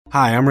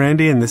Hi, I'm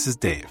Randy, and this is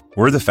Dave.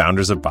 We're the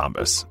founders of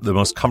Bombas, the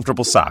most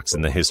comfortable socks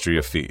in the history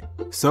of feet.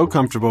 So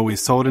comfortable, we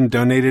sold and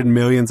donated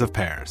millions of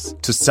pairs.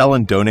 To sell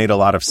and donate a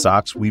lot of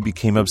socks, we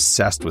became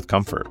obsessed with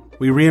comfort.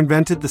 We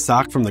reinvented the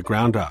sock from the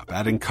ground up,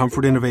 adding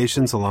comfort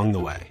innovations along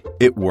the way.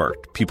 It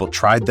worked. People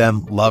tried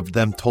them, loved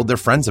them, told their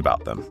friends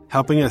about them,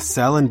 helping us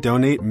sell and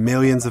donate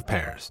millions of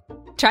pairs.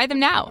 Try them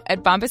now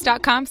at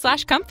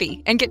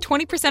bombas.com/comfy and get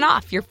 20%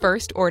 off your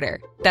first order.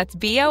 That's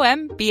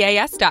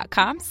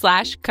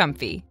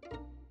bombas.com/comfy.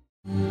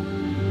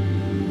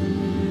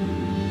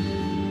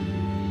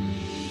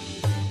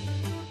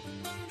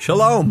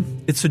 Shalom.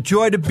 It's a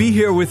joy to be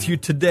here with you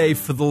today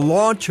for the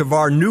launch of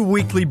our new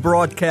weekly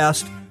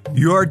broadcast,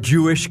 Your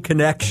Jewish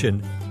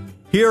Connection.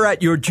 Here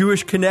at Your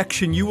Jewish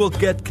Connection, you will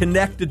get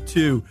connected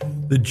to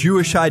the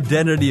Jewish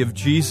identity of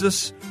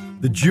Jesus,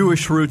 the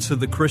Jewish roots of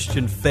the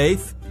Christian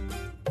faith.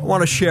 I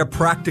want to share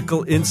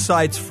practical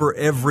insights for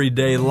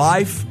everyday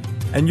life,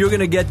 and you're going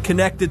to get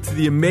connected to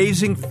the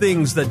amazing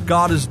things that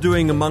God is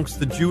doing amongst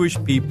the Jewish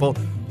people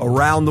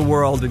around the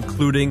world,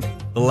 including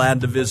the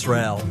land of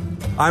Israel.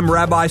 I'm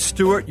Rabbi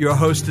Stewart, your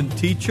host and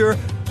teacher.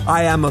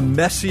 I am a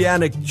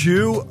Messianic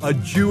Jew, a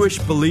Jewish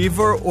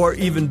believer, or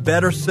even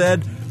better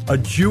said, a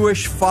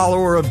Jewish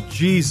follower of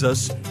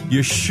Jesus,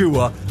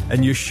 Yeshua,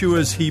 and Yeshua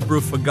is Hebrew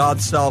for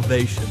God's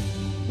salvation.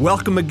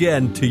 Welcome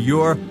again to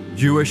Your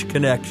Jewish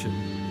Connection.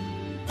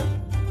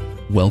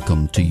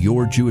 Welcome to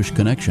Your Jewish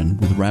Connection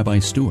with Rabbi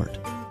Stewart,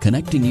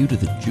 connecting you to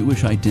the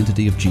Jewish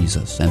identity of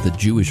Jesus and the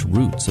Jewish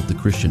roots of the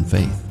Christian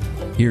faith.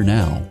 Here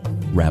now,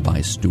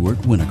 Rabbi Stewart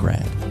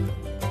Winograd.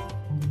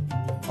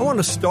 I want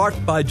to start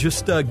by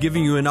just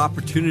giving you an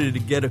opportunity to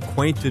get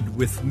acquainted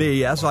with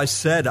me. As I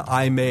said,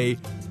 I'm a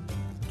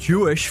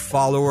Jewish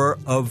follower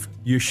of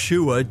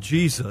Yeshua,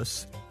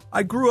 Jesus.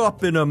 I grew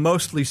up in a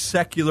mostly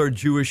secular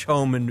Jewish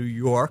home in New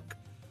York.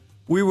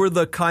 We were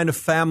the kind of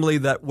family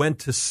that went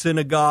to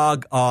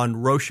synagogue on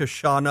Rosh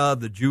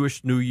Hashanah, the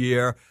Jewish New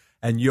Year,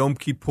 and Yom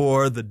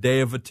Kippur, the Day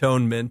of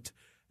Atonement.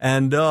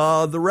 And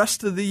the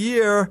rest of the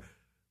year,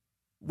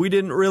 we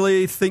didn't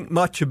really think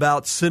much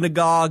about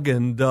synagogue,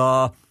 and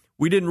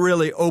we didn't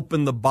really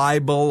open the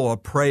Bible or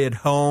pray at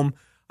home.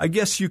 I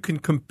guess you can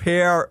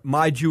compare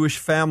my Jewish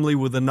family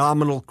with a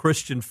nominal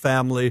Christian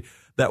family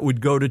that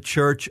would go to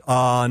church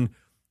on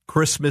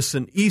Christmas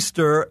and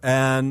Easter,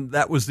 and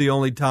that was the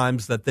only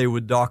times that they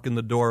would darken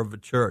the door of a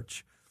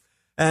church.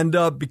 And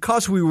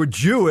because we were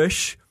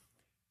Jewish,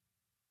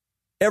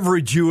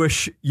 every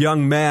Jewish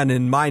young man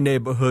in my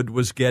neighborhood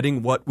was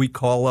getting what we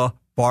call a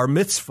bar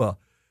mitzvah.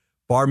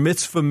 Bar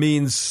mitzvah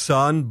means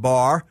son,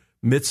 bar,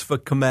 mitzvah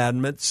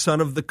commandment,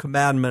 son of the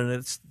commandment.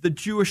 It's the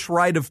Jewish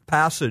rite of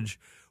passage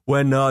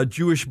when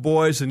Jewish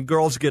boys and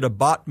girls get a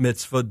bat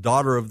mitzvah,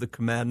 daughter of the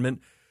commandment.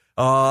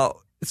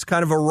 It's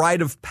kind of a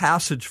rite of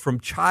passage from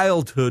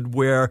childhood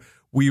where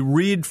we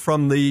read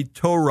from the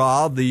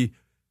Torah, the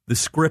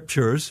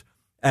scriptures,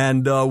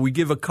 and we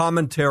give a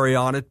commentary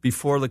on it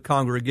before the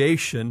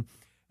congregation.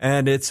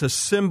 And it's a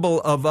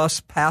symbol of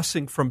us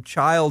passing from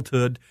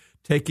childhood,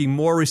 taking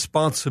more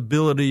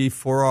responsibility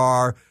for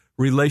our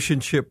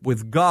relationship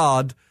with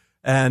God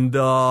and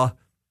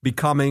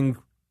becoming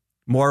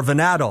more of an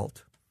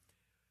adult.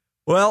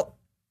 Well,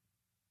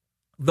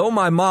 though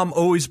my mom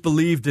always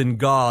believed in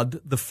God,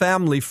 the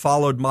family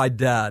followed my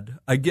dad.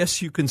 I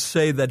guess you can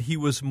say that he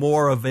was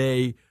more of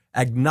a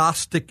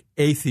agnostic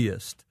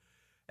atheist.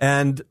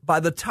 And by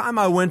the time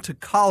I went to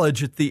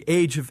college at the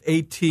age of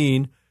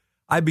 18,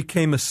 I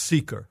became a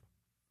seeker.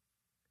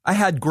 I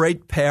had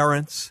great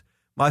parents.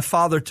 My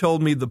father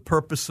told me the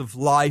purpose of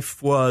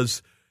life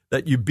was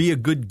that you be a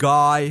good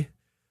guy,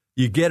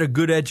 you get a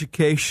good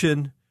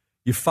education,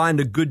 you find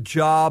a good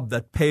job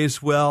that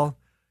pays well,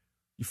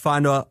 you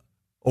find a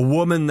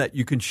woman that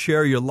you can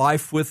share your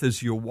life with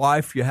as your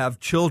wife, you have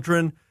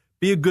children,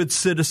 be a good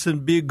citizen,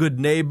 be a good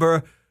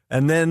neighbor,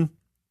 and then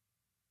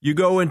you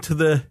go into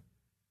the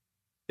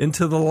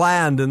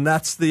land, and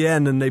that's the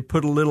end, and they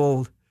put a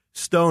little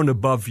stone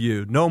above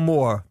you, no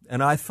more.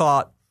 And I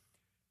thought,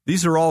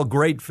 these are all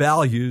great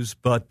values,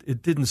 but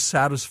it didn't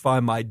satisfy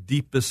my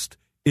deepest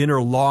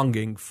inner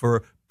longing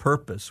for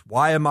purpose.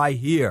 Why am I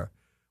here?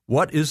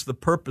 What is the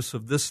purpose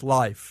of this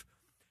life?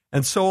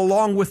 And so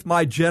along with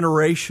my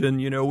generation,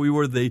 we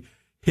were the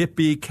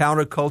hippie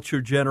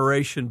counterculture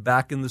generation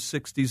back in the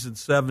 60s and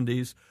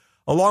 70s.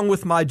 Along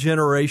with my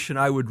generation,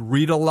 I would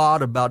read a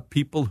lot about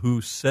people who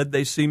said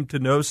they seemed to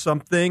know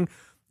something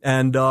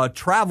and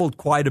traveled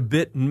quite a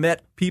bit and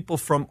met people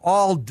from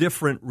all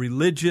different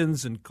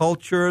religions and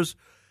cultures.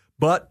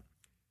 But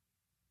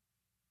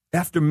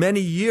after many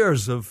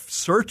years of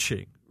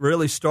searching,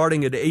 really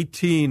starting at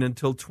 18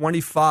 until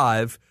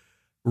 25,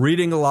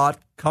 reading a lot,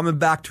 coming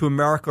back to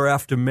America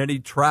after many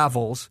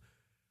travels,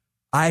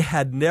 I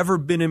had never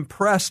been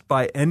impressed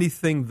by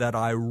anything that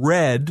I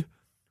read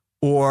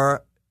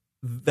or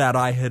that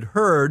I had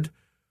heard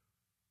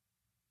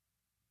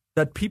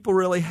that people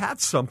really had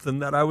something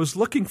that I was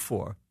looking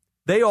for.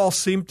 They all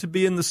seemed to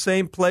be in the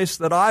same place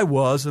that I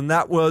was, and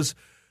that was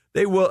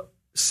they were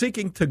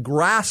seeking to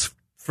grasp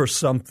for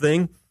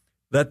something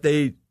that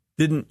they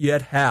didn't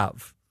yet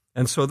have.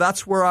 And so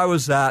that's where I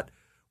was at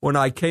when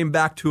I came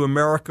back to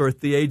America at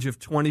the age of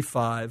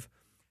 25.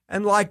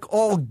 And like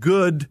all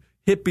good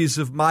hippies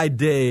of my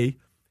day,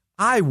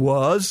 I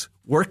was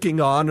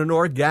working on an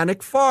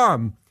organic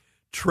farm,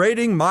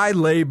 trading my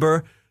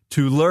labor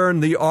to learn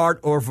the art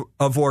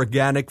of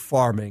organic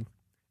farming.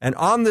 And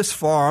on this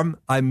farm,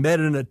 I met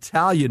an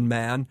Italian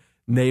man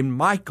named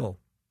Michael.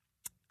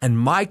 And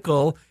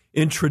Michael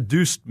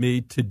introduced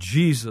me to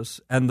Jesus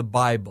and the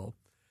Bible.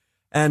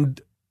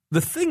 And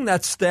the thing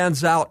that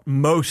stands out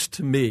most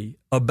to me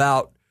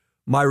about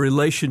my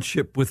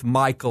relationship with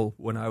Michael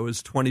when I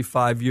was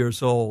 25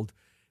 years old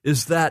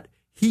is that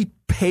he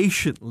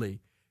patiently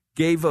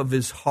gave of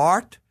his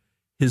heart,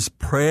 his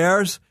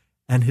prayers,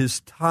 and his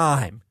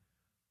time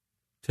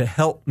to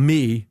help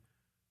me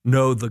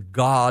know the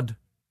God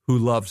who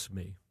loves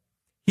me.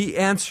 He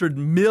answered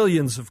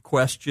millions of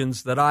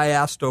questions that I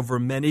asked over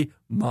many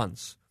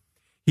months.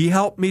 He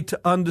helped me to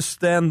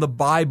understand the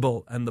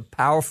Bible and the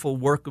powerful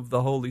work of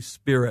the Holy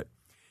Spirit.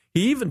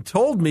 He even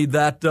told me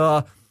that,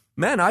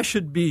 I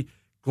should be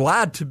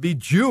glad to be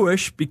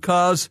Jewish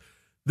because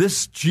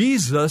this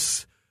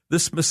Jesus,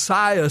 this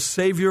Messiah,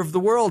 Savior of the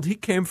world, he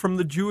came from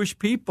the Jewish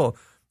people.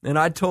 And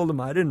I told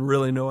him I didn't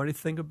really know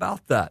anything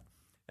about that.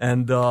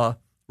 And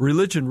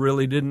religion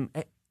really didn't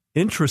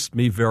interest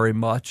me very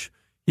much.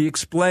 He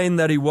explained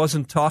that he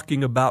wasn't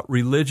talking about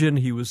religion.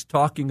 He was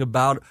talking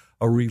about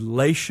a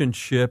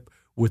relationship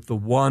with the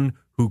one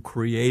who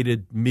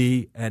created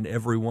me and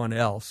everyone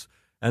else.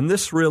 And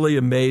this really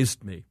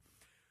amazed me.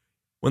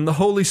 When the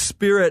Holy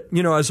Spirit,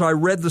 as I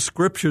read the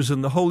scriptures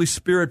and the Holy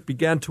Spirit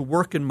began to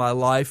work in my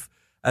life,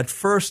 at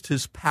first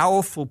his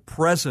powerful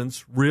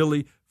presence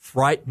really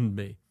frightened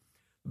me.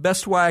 The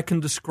best way I can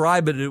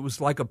describe it, it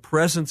was like a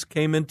presence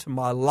came into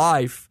my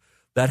life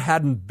that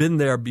hadn't been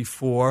there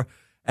before,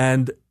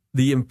 and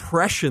the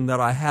impression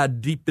that I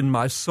had deep in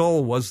my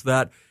soul was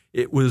that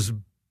it was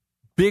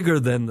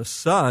bigger than the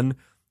sun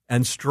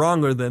and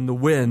stronger than the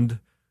wind,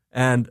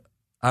 and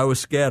I was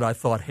scared. I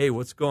thought, hey,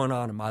 what's going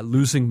on? Am I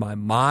losing my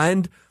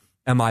mind?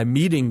 Am I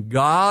meeting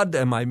God?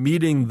 Am I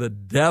meeting the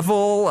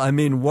devil? I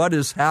mean, what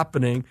is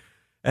happening?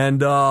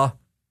 And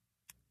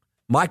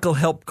Michael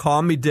helped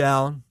calm me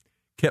down,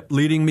 kept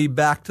leading me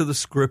back to the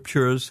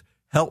scriptures,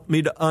 helped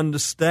me to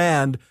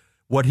understand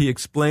what he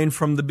explained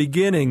from the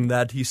beginning,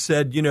 that he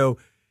said,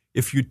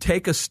 if you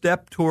take a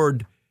step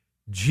toward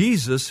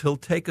Jesus, he'll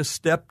take a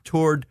step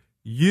toward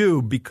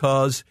you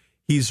because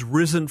he's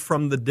risen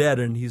from the dead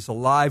and he's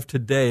alive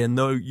today. And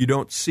though you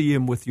don't see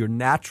him with your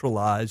natural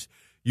eyes,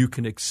 you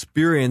can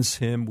experience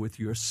him with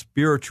your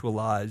spiritual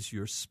eyes,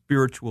 your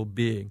spiritual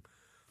being.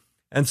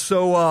 And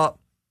so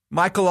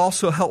Michael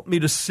also helped me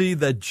to see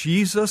that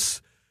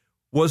Jesus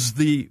was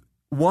the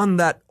one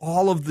that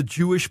all of the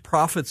Jewish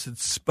prophets had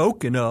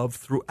spoken of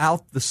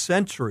throughout the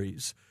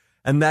centuries,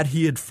 and that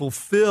he had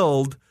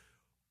fulfilled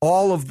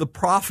all of the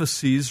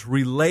prophecies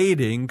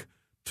relating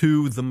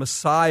to the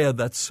Messiah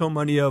that so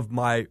many of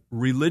my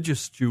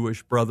religious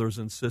Jewish brothers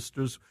and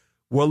sisters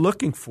were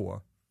looking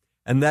for,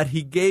 and that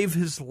he gave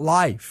his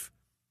life.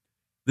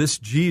 This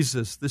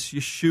Jesus, this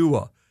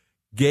Yeshua,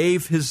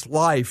 gave his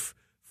life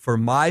for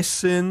my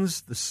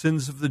sins, the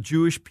sins of the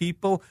Jewish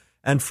people,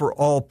 and for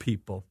all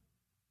people.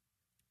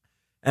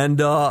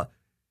 And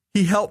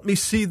he helped me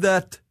see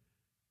that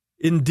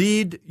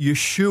indeed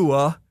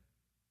Yeshua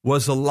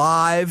was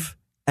alive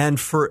and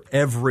for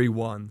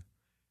everyone.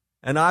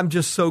 And I'm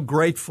just so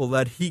grateful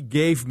that he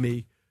gave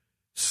me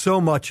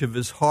so much of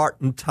his heart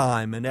and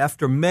time. And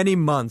after many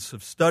months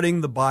of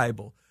studying the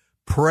Bible,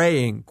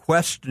 praying,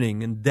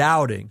 questioning, and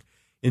doubting,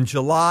 in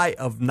July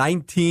of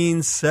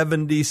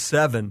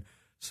 1977,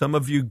 some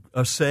of you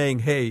are saying,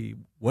 hey,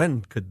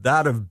 when could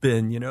that have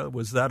been?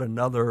 Was that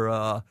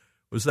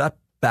was that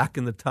back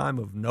in the time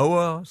of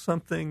Noah or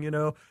something,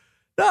 No,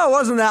 it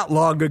wasn't that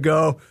long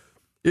ago.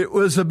 It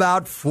was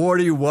about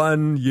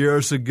 41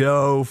 years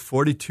ago,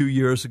 42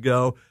 years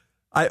ago.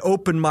 I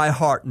opened my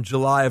heart in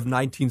July of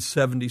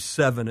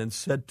 1977 and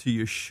said to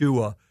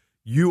Yeshua,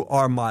 you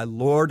are my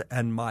Lord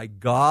and my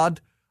God.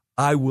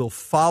 I will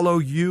follow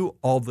you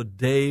all the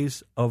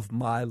days of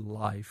my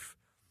life.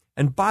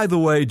 And by the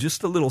way,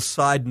 just a little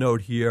side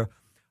note here,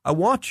 I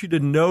want you to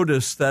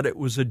notice that it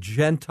was a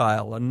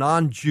Gentile, a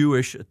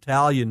non-Jewish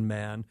Italian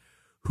man,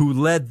 who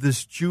led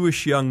this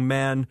Jewish young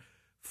man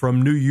from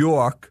New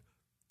York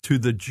to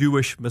the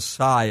Jewish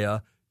Messiah,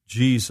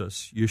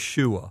 Jesus,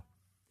 Yeshua.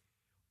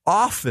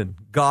 Often,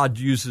 God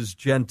uses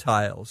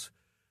Gentiles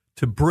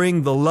to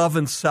bring the love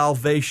and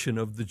salvation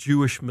of the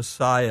Jewish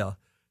Messiah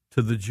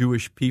to the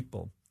Jewish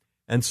people.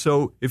 And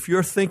so, if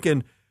you're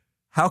thinking,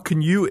 how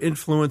can you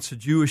influence a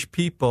Jewish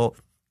people,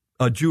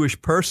 a Jewish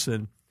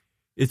person?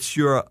 It's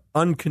your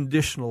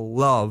unconditional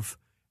love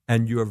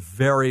and your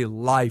very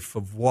life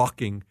of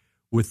walking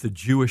with the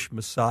Jewish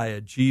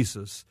Messiah,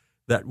 Jesus,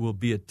 that will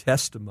be a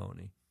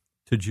testimony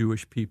to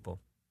Jewish people.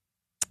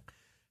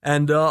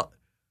 And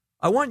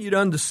I want you to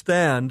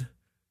understand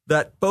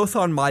that both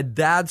on my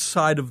dad's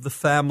side of the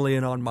family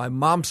and on my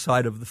mom's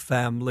side of the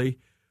family,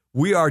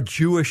 We are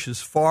Jewish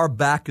as far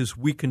back as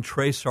we can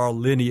trace our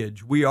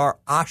lineage. We are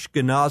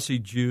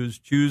Ashkenazi Jews,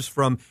 Jews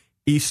from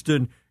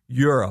Eastern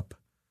Europe.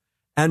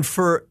 And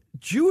for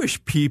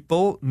Jewish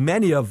people,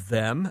 many of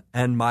them,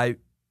 and my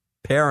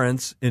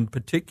parents in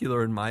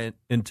particular and my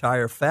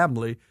entire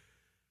family,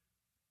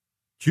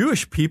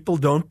 Jewish people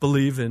don't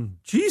believe in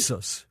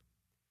Jesus.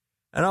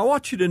 And I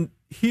want you to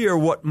hear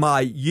what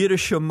my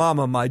Yiddish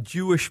mama, my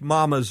Jewish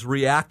mama's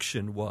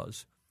reaction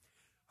was.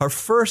 Her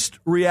first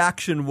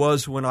reaction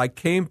was when I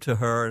came to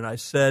her and I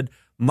said,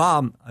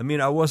 Mom,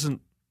 I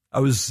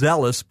was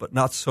zealous but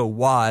not so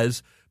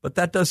wise, but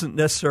that doesn't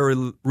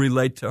necessarily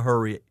relate to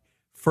her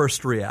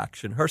first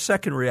reaction. Her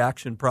second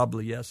reaction,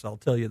 probably yes, I'll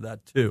tell you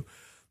that too.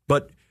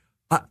 But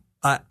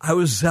I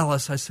was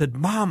zealous. I said,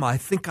 Mom, I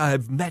think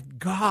I've met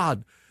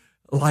God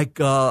like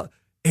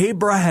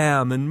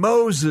Abraham and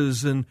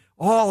Moses and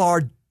all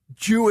our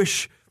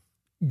Jewish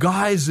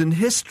guys in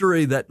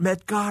history that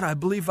met God. I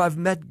believe I've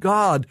met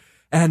God.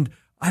 And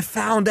I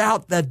found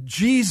out that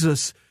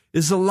Jesus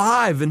is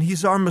alive and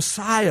he's our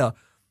Messiah.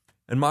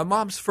 And my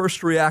mom's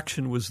first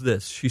reaction was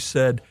this. She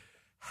said,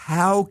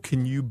 how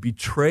can you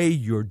betray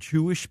your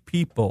Jewish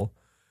people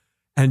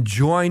and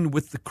join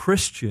with the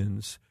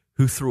Christians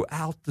who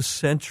throughout the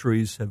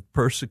centuries have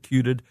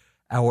persecuted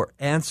our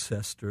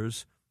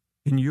ancestors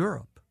in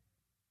Europe?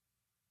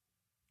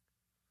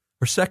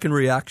 Her second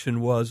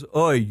reaction was,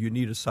 you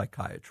need a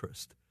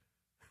psychiatrist.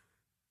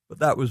 But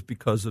that was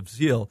because of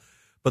zeal.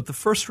 But the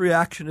first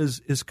reaction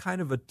is kind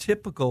of a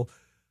typical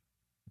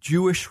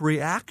Jewish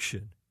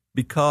reaction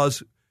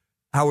because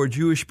our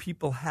Jewish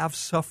people have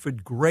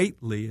suffered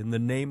greatly in the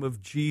name of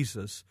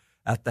Jesus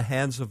at the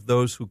hands of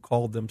those who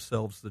call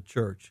themselves the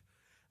church.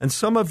 And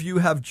some of you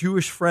have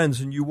Jewish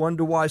friends and you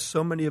wonder why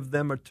so many of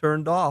them are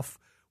turned off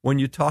when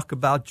you talk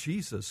about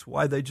Jesus,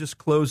 why they just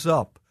close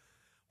up.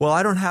 Well,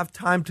 I don't have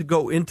time to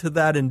go into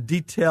that in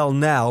detail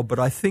now, but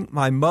I think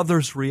my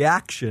mother's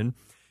reaction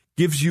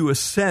gives you a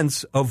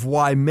sense of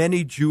why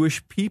many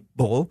Jewish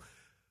people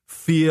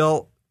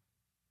feel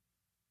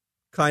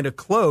kind of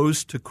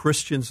closed to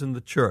Christians in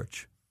the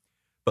church.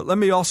 But let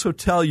me also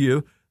tell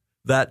you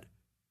that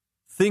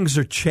things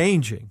are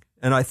changing,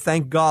 and I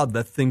thank God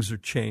that things are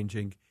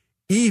changing.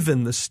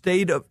 Even the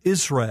state of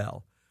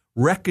Israel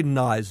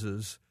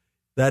recognizes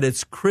that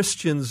it's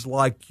Christians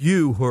like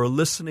you who are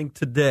listening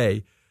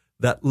today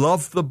that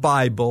love the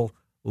Bible,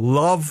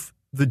 love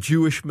the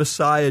Jewish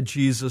Messiah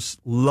Jesus,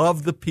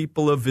 love the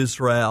people of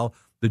Israel,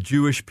 the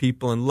Jewish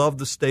people, and love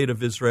the state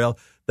of Israel,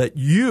 that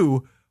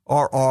you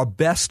are our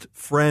best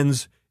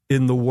friends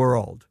in the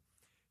world.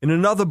 In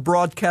another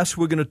broadcast,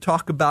 we're going to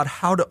talk about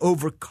how to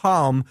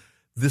overcome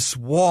this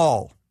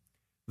wall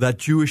that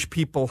Jewish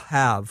people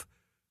have,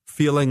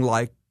 feeling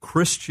like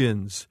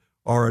Christians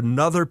are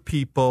another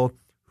people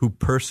who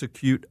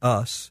persecute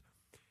us.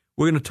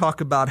 We're going to talk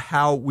about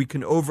how we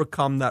can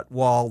overcome that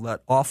wall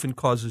that often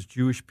causes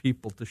Jewish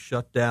people to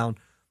shut down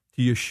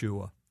to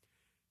Yeshua.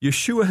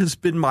 Yeshua has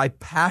been my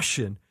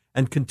passion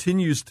and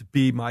continues to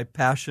be my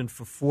passion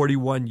for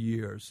 41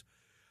 years.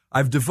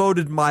 I've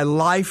devoted my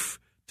life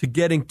to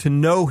getting to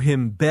know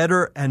him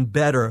better and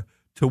better,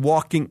 to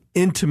walking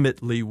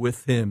intimately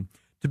with him,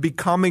 to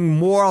becoming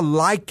more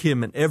like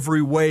him in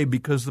every way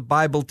because the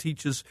Bible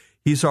teaches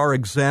he's our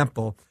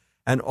example,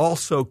 and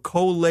also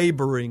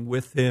co-laboring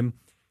with him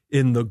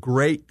in the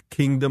great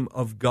kingdom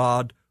of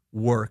God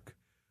work.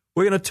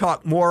 We're going to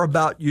talk more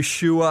about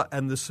Yeshua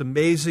and this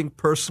amazing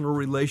personal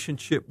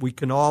relationship we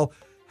can all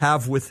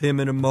have with him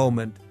in a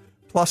moment.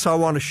 Plus, I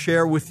want to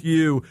share with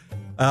you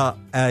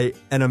an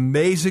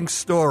amazing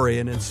story,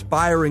 an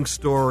inspiring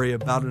story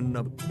about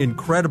an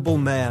incredible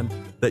man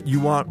that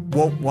you won't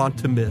want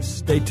to miss.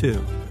 Stay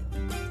tuned.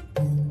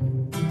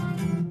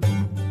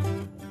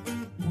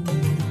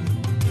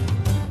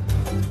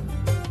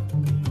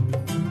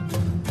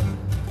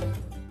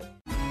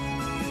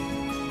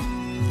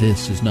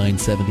 This is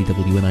 970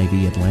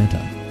 WNIV Atlanta,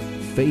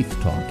 Faith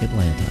Talk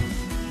Atlanta.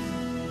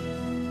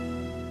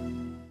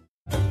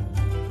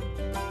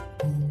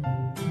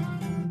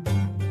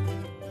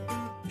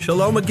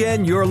 Shalom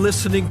again. You're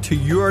listening to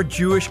Your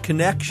Jewish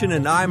Connection,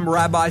 and I'm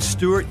Rabbi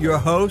Stewart, your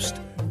host.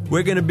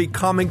 We're going to be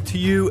coming to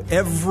you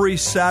every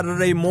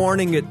Saturday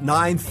morning at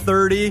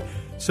 9:30,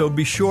 so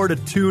be sure to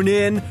tune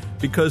in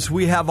because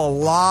we have a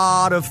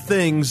lot of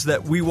things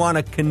that we want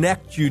to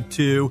connect you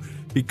to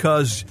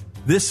because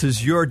this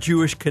is Your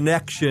Jewish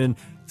Connection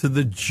to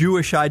the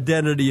Jewish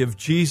identity of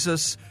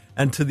Jesus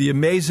and to the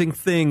amazing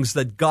things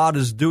that God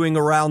is doing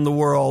around the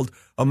world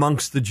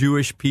amongst the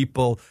Jewish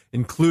people,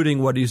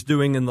 including what he's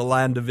doing in the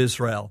land of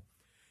Israel.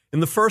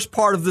 In the first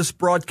part of this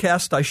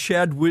broadcast, I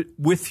shared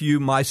with you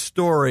my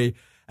story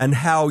and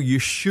how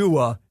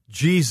Yeshua,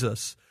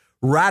 Jesus,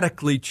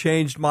 radically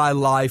changed my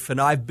life, and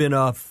I've been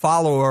a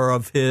follower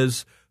of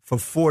his for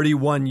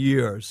 41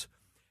 years.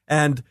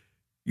 And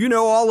you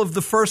know, all of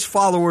the first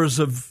followers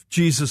of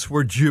Jesus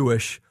were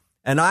Jewish,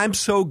 and I'm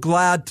so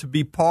glad to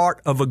be part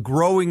of a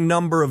growing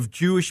number of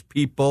Jewish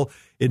people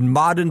in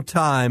modern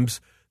times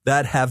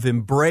that have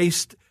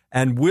embraced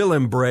and will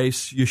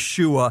embrace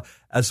Yeshua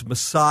as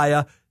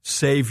Messiah,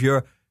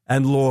 Savior,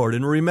 and Lord.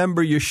 And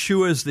remember,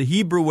 Yeshua is the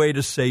Hebrew way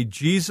to say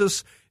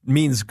Jesus. It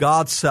means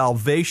God's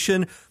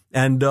salvation.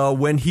 And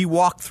when he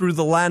walked through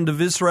the land of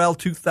Israel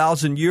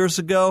 2,000 years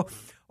ago,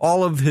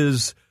 all of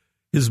his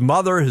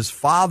mother, his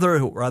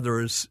father, rather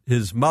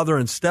his mother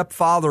and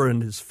stepfather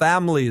and his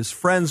family, his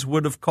friends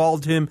would have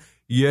called him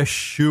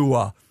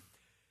Yeshua.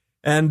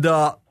 And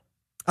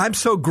I'm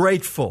so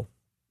grateful,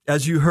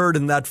 as you heard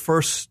in that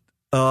first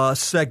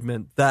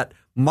segment, that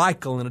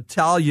Michael, an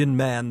Italian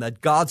man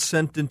that God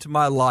sent into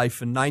my life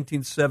in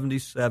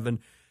 1977,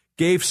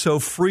 gave so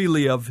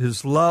freely of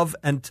his love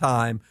and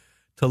time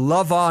to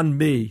love on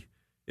me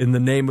in the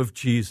name of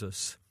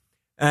Jesus.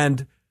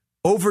 And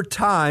over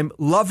time,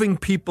 loving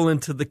people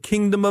into the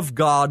kingdom of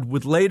God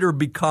would later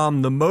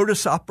become the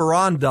modus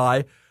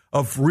operandi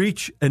of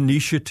Reach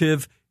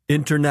Initiative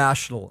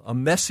International, a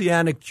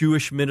Messianic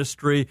Jewish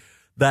ministry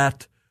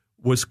that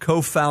was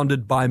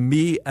co-founded by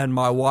me and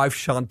my wife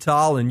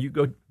Chantal. And you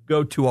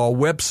go to our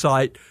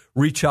website,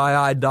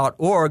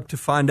 reachii.org, to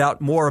find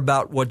out more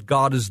about what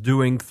God is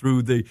doing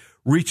through the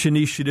Reach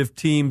Initiative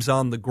teams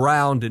on the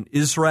ground in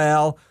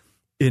Israel,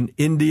 in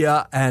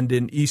India, and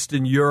in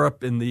Eastern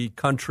Europe, in the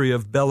country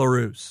of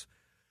Belarus.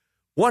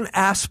 One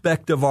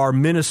aspect of our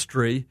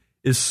ministry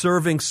is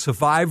serving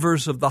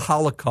survivors of the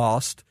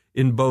Holocaust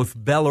in both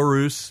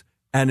Belarus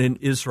and in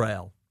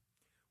Israel.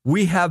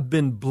 We have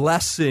been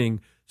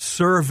blessing,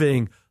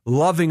 serving,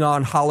 loving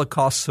on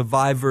Holocaust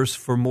survivors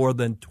for more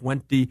than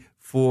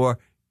 24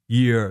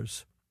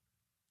 years.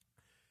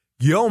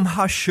 Yom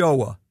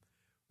HaShoah,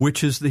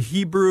 which is the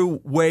Hebrew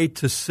way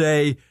to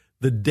say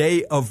the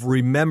day of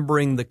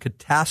remembering the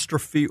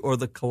catastrophe or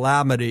the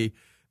calamity,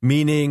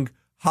 meaning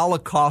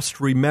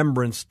Holocaust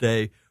Remembrance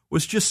Day,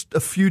 was just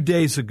a few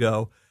days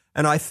ago.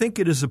 And I think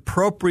it is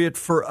appropriate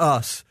for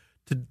us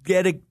to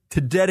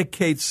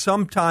dedicate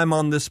some time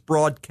on this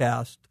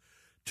broadcast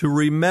to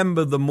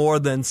remember the more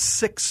than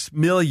 6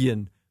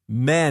 million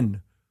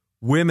men,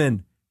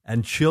 women,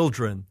 and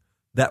children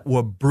that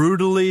were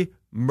brutally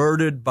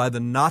murdered by the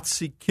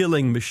Nazi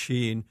killing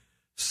machine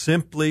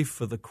simply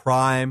for the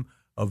crime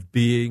of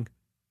being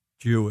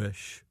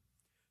Jewish.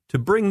 To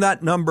bring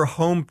that number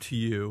home to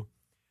you,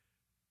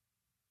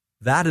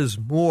 that is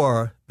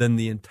more than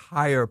the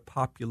entire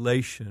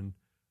population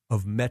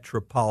of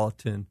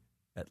metropolitan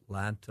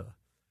Atlanta.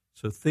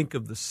 So think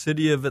of the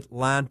city of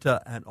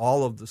Atlanta and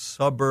all of the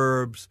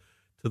suburbs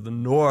to the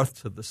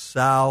north, to the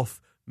south,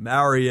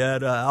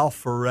 Marietta,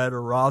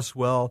 Alpharetta,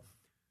 Roswell.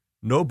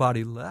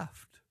 Nobody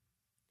left.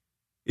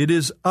 It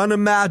is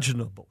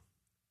unimaginable,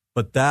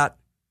 but that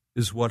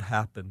is what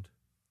happened.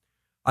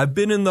 I've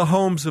been in the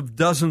homes of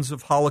dozens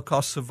of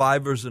Holocaust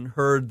survivors and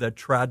heard their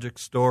tragic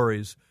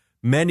stories.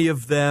 Many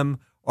of them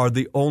are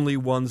the only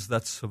ones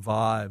that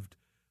survived,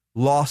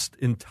 lost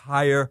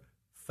entire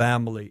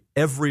family,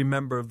 every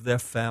member of their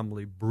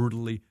family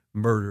brutally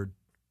murdered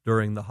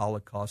during the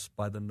Holocaust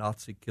by the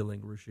Nazi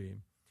killing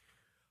regime.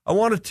 I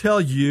want to tell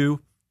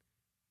you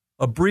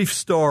a brief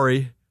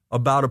story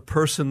about a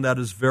person that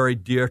is very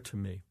dear to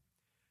me.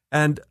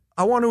 And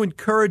I want to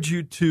encourage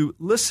you to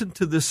listen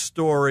to this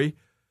story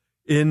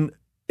in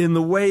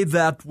the way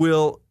that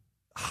will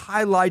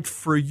highlight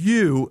for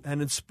you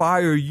and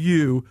inspire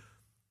you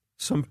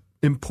some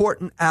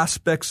important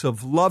aspects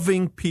of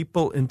loving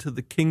people into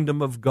the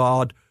kingdom of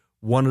God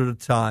one at a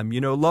time. You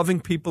know,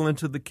 loving people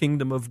into the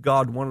kingdom of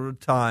God one at a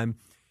time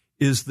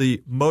is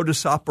the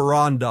modus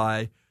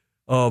operandi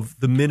of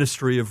the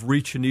ministry of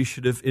Reach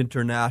Initiative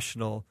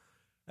International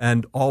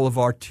and all of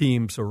our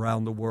teams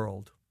around the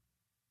world.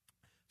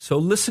 So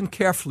listen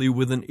carefully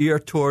with an ear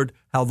toward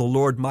how the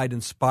Lord might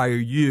inspire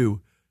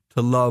you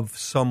to love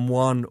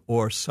someone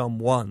or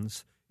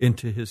someones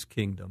into his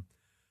kingdom.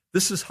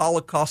 This is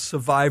Holocaust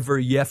survivor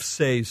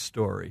Yefsei's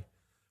story.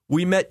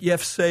 We met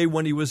Yefsei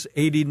when he was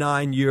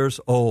 89 years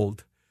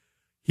old.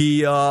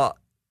 He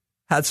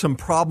had some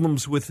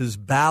problems with his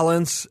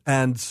balance,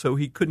 and so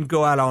he couldn't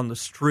go out on the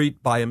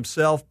street by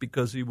himself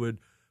because he would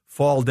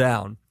fall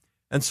down.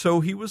 And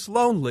so he was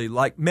lonely,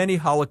 like many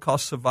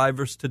Holocaust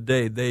survivors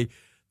today.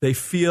 They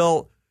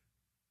feel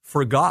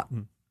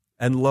forgotten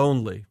and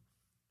lonely,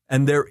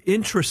 and they're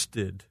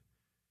interested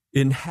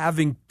in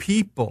having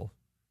people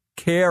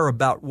care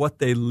about what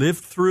they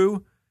lived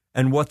through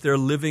and what they're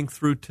living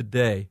through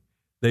today.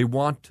 They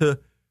want to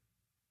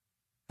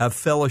have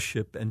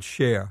fellowship and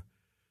share.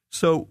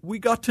 So we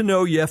got to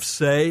know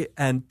Yefsei,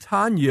 and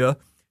Tanya,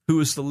 who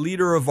is the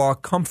leader of our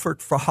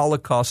Comfort for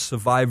Holocaust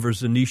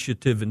Survivors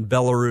initiative in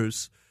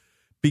Belarus,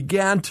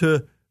 began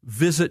to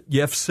visit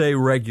Yefsei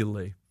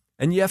regularly.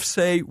 And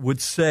Yefsei would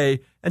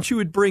say, and she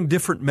would bring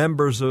different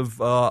members of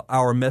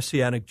our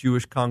Messianic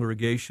Jewish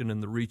congregation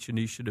and the Reach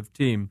Initiative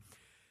team.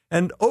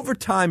 And over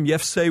time,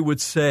 Yefsei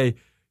would say,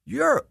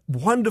 "You're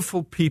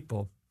wonderful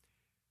people.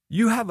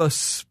 You have a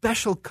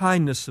special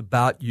kindness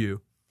about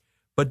you.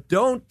 But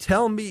don't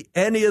tell me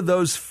any of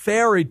those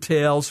fairy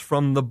tales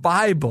from the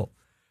Bible.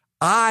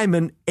 I'm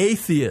an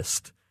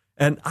atheist,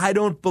 and I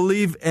don't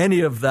believe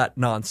any of that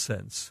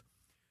nonsense."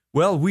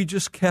 Well, we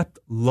just kept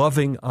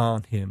loving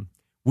on him.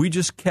 We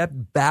just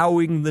kept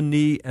bowing the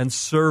knee and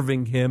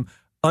serving him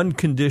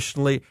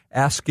unconditionally,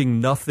 asking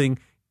nothing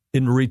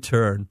in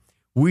return.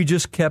 We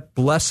just kept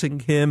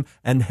blessing him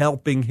and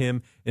helping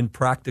him in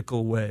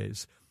practical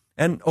ways.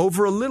 And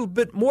over a little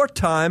bit more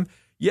time,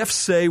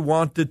 Yefseh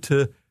wanted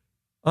to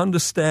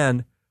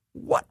understand,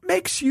 what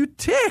makes you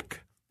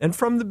tick? And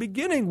from the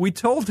beginning, we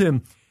told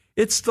him,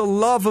 it's the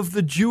love of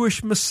the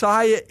Jewish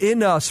Messiah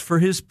in us for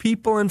his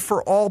people and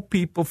for all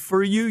people.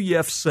 For you,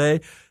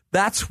 Yefseh,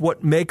 that's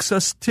what makes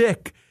us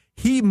tick.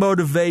 He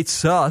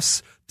motivates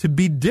us to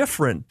be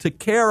different, to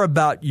care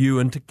about you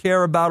and to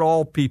care about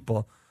all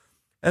people.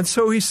 And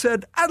so he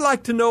said, I'd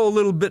like to know a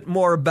little bit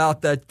more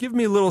about that. Give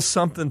me a little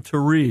something to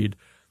read.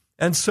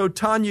 And so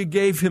Tanya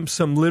gave him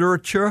some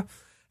literature.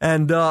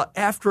 And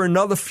after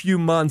another few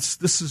months,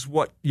 this is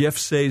what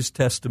Yefseh's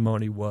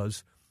testimony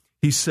was.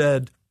 He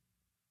said,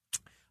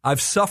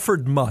 I've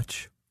suffered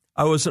much.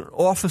 I was an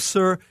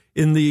officer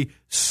in the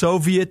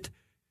Soviet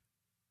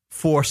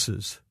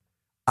forces.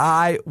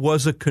 I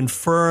was a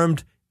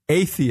confirmed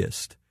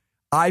atheist.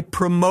 I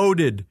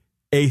promoted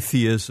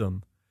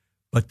atheism.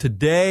 But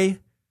today,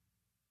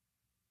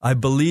 I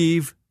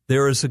believe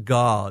there is a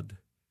God.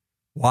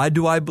 Why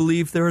do I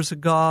believe there is a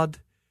God?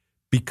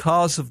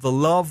 Because of the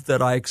love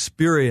that I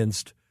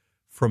experienced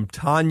from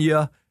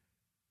Tanya,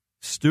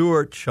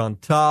 Stewart,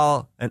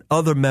 Chantal, and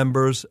other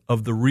members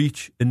of the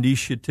Reach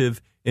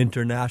Initiative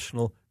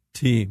International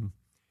team.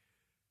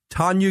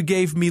 Tanya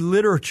gave me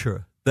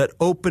literature that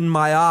opened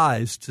my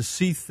eyes to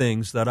see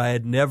things that I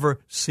had never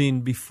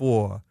seen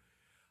before.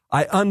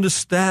 I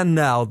understand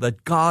now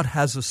that God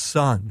has a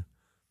son,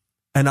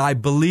 and I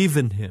believe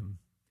in him,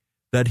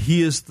 that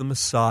he is the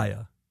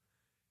Messiah.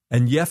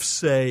 And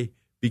Yefseh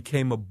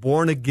became a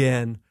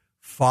born-again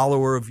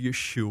follower of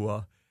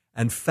Yeshua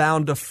and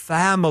found a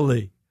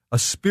family, a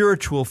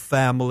spiritual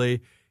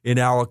family, in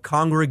our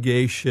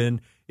congregation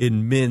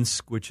in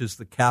Minsk, which is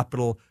the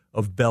capital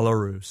of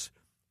Belarus.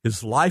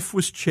 His life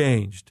was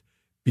changed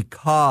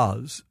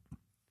because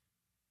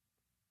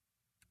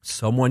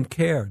someone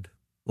cared,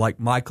 like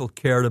Michael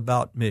cared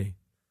about me.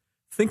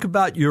 Think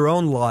about your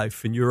own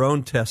life and your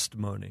own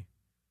testimony.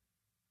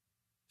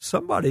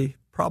 Somebody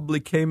probably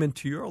came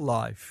into your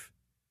life,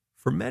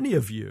 for many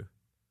of you,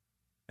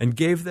 and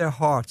gave their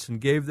hearts and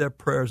gave their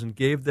prayers and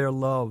gave their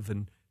love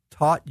and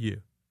taught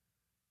you.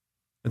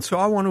 And so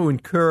I want to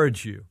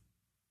encourage you,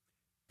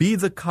 be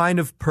the kind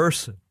of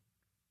person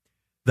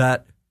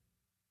that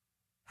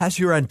has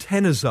your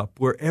antennas up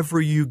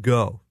wherever you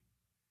go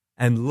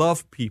and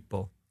love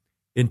people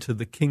into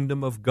the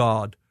kingdom of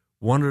God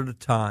one at a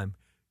time.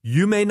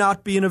 You may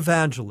not be an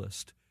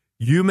evangelist.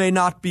 You may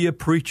not be a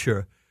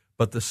preacher,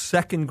 but the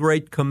second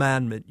great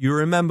commandment, you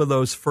remember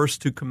those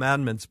first two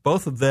commandments,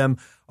 both of them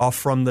are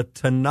from the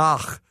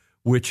Tanakh,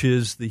 which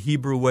is the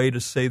Hebrew way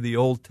to say the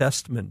Old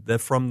Testament. They're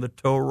from the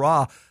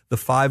Torah, the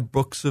 5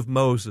 books of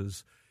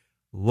Moses.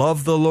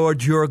 Love the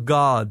Lord your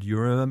God. You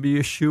remember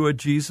Yeshua,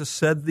 Jesus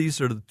said these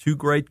are the 2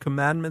 great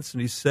commandments, and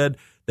he said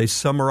they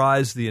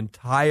summarize the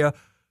entire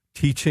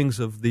teachings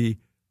of the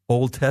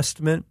Old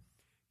Testament.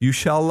 You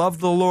shall love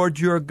the Lord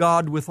your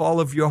God with all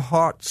of your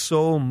heart,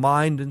 soul,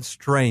 mind, and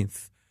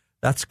strength.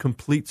 That's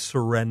complete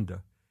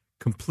surrender,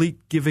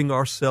 complete giving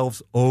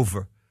ourselves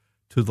over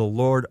to the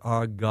Lord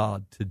our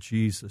God, to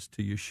Jesus,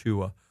 to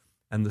Yeshua.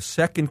 And the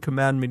second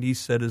commandment, he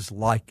said, is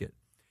like it.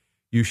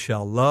 You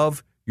shall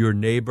love your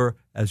neighbor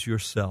as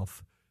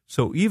yourself.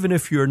 So even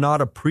if you're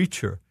not a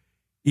preacher,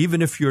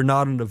 even if you're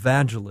not an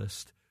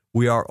evangelist,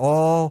 we are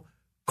all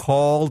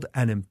called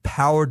and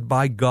empowered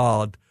by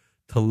God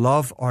to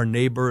love our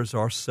neighbor as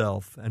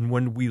ourselves. And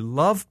when we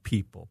love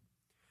people,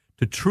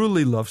 to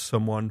truly love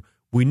someone,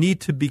 we need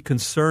to be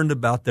concerned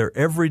about their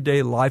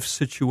everyday life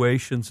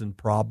situations and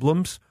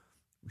problems,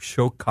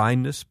 show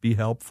kindness, be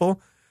helpful.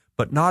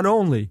 But not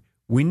only,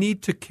 we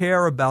need to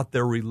care about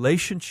their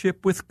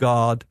relationship with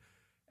God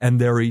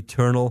and their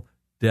eternal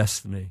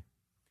destiny.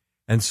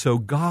 And so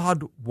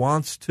God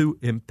wants to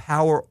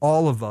empower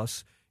all of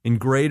us in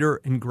greater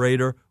and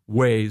greater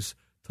ways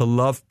to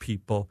love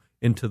people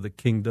into the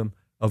kingdom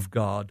of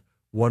God,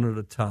 one at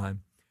a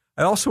time.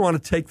 I also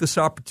want to take this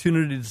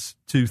opportunity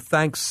to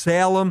thank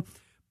Salem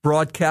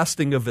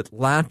Broadcasting of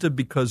Atlanta,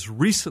 because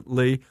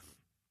recently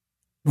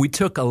we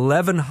took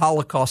 11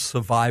 Holocaust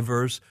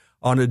survivors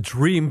on a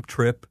dream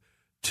trip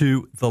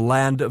to the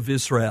land of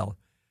Israel.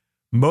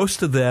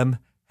 Most of them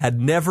had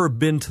never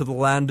been to the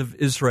land of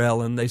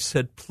Israel, and they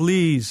said,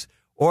 please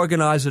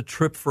organize a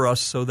trip for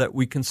us so that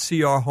we can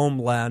see our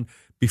homeland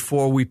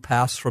before we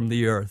pass from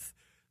the earth.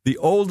 The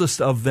oldest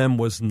of them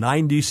was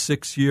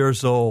 96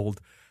 years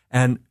old,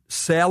 and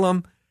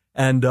Salem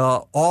and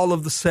all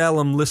of the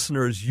Salem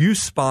listeners, you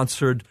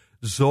sponsored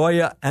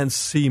Zoya and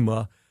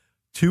Seema,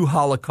 2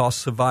 Holocaust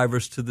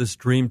survivors, to this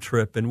dream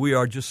trip, and we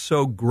are just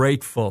so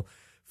grateful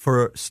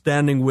for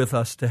standing with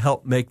us to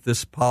help make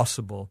this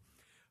possible.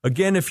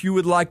 Again, if you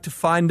would like to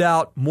find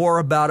out more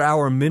about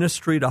our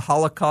ministry to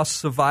Holocaust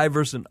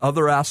survivors and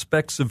other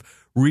aspects of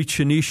Reach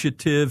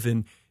Initiative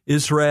in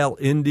Israel,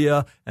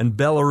 India, and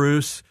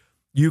Belarus,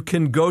 you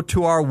can go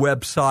to our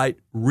website,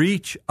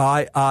 reachii.org.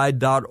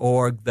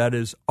 That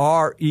is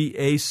REACHII.org.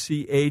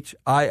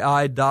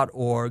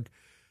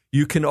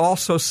 You can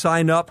also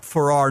sign up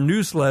for our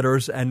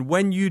newsletters, and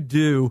when you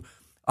do,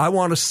 I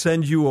want to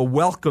send you a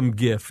welcome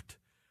gift,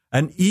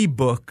 an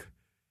ebook.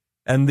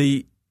 And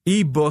the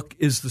ebook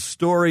is the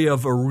story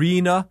of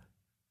Irina,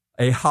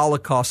 a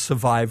Holocaust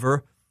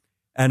survivor,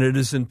 and it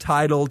is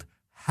entitled,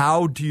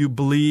 How Do You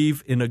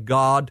Believe in a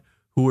God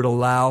Who Would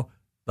Allow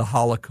the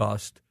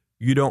Holocaust?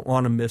 You don't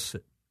want to miss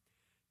it.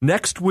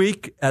 Next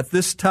week at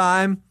this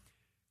time,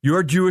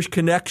 Your Jewish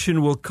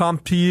Connection will come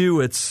to you.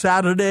 It's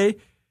Saturday,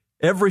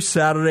 every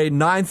Saturday,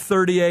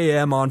 9:30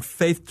 a.m. on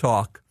Faith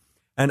Talk.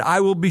 And I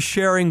will be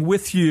sharing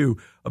with you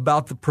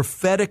about the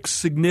prophetic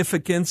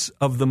significance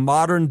of the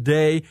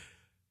modern-day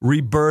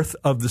rebirth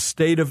of the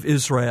State of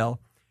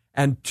Israel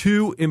and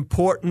two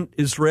important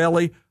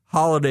Israeli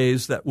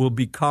holidays that will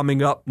be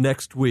coming up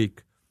next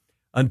week.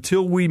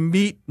 Until we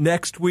meet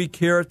next week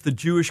here at the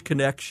Jewish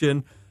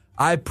Connection,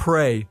 I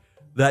pray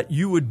that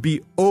you would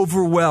be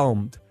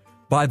overwhelmed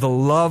by the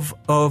love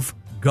of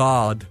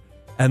God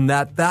and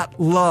that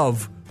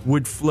love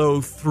would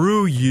flow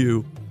through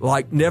you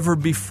like never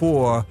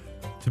before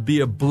to be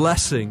a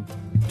blessing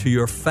to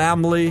your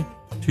family,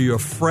 to your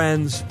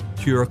friends,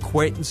 to your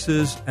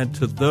acquaintances, and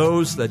to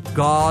those that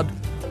God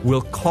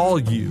will call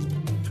you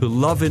to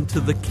love into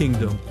the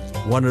kingdom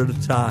one at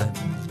a time.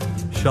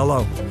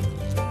 Shalom.